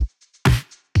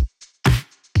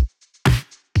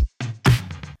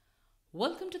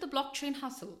Welcome to the Blockchain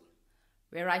Hustle,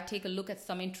 where I take a look at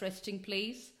some interesting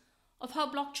plays of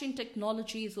how blockchain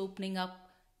technology is opening up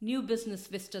new business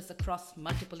vistas across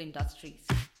multiple industries.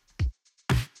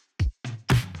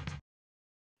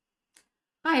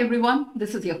 Hi everyone,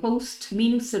 this is your host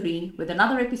Meenu Serene with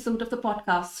another episode of the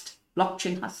podcast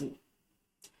Blockchain Hustle.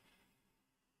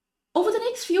 Over the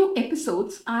next few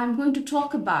episodes, I'm going to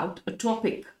talk about a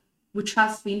topic which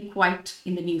has been quite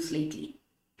in the news lately.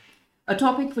 A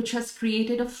topic which has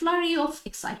created a flurry of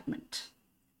excitement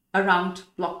around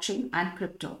blockchain and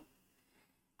crypto.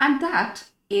 And that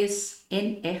is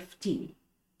NFT,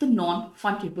 the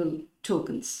non-fungible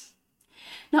tokens.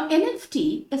 Now,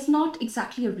 NFT is not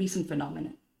exactly a recent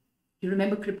phenomenon. You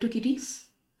remember CryptoKitties?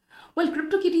 Well,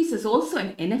 CryptoKitties is also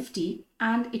an NFT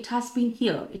and it has been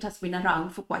here. It has been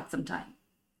around for quite some time.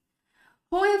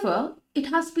 However, it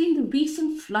has been the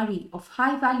recent flurry of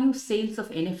high-value sales of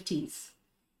NFTs.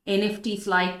 NFTs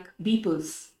like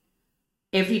Beepers,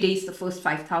 every day is the first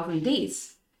 5,000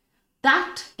 days.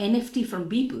 That NFT from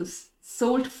Beepers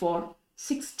sold for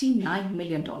 $69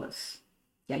 million.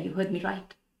 Yeah, you heard me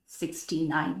right.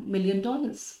 $69 million.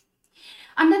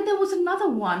 And then there was another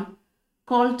one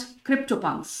called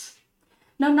CryptoPunks.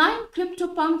 Now, 9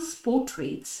 CryptoPunks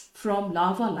portraits from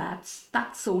Lava Labs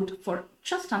that sold for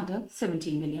just under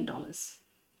 $17 million.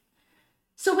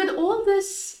 So with all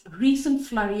this recent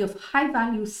flurry of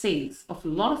high-value sales of a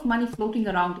lot of money floating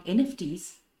around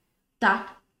NFTs,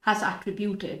 that has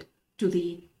attributed to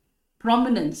the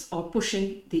prominence or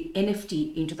pushing the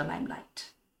NFT into the limelight.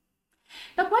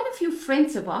 Now, quite a few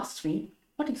friends have asked me,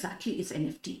 what exactly is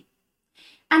NFT?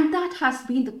 And that has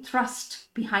been the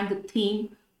thrust behind the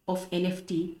theme of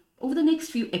NFT over the next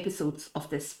few episodes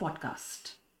of this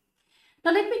podcast.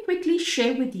 Now, let me quickly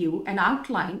share with you an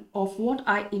outline of what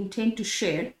I intend to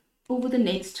share over the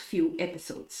next few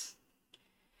episodes.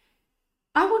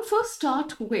 I would first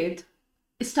start with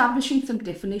establishing some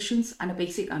definitions and a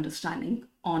basic understanding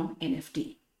on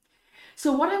NFT.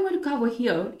 So what I'm going to cover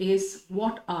here is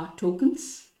what are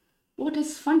tokens, what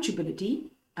is fungibility,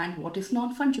 and what is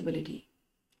non-fungibility.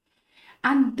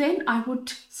 And then I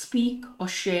would speak or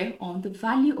share on the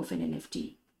value of an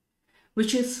NFT,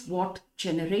 which is what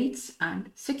generates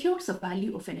and secures the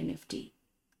value of an NFT.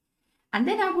 And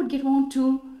then I would get on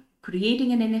to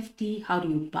creating an NFT. How do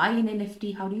you buy an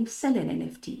NFT? How do you sell an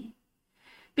NFT?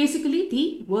 Basically,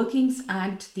 the workings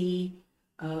and the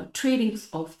tradings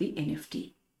of the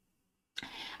NFT.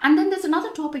 And then there's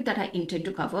another topic that I intend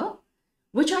to cover,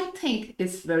 which I think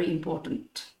is very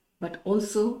important, but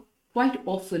also quite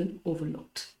often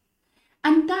overlooked.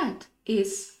 And that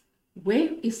is,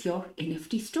 where is your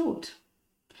NFT stored?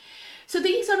 So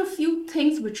these are a few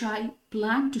things which I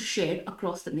plan to share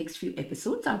across the next few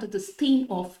episodes under this theme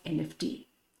of NFT.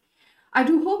 I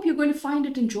do hope you're going to find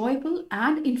it enjoyable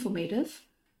and informative,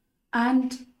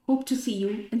 and hope to see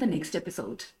you in the next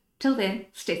episode. Till then,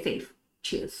 stay safe.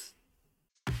 Cheers.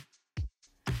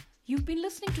 You've been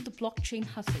listening to the Blockchain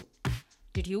Hustle.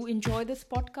 Did you enjoy this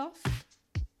podcast?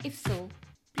 If so,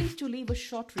 please do leave a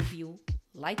short review,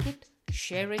 like it,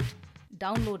 share it,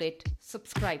 download it,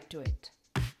 subscribe to it.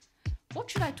 What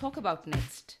should I talk about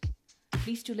next?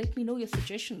 Please do let me know your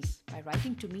suggestions by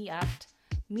writing to me at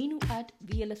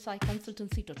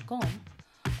meenu@vlsiconsultancy.com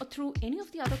or through any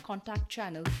of the other contact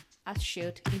channels as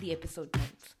shared in the episode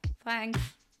notes. Thanks.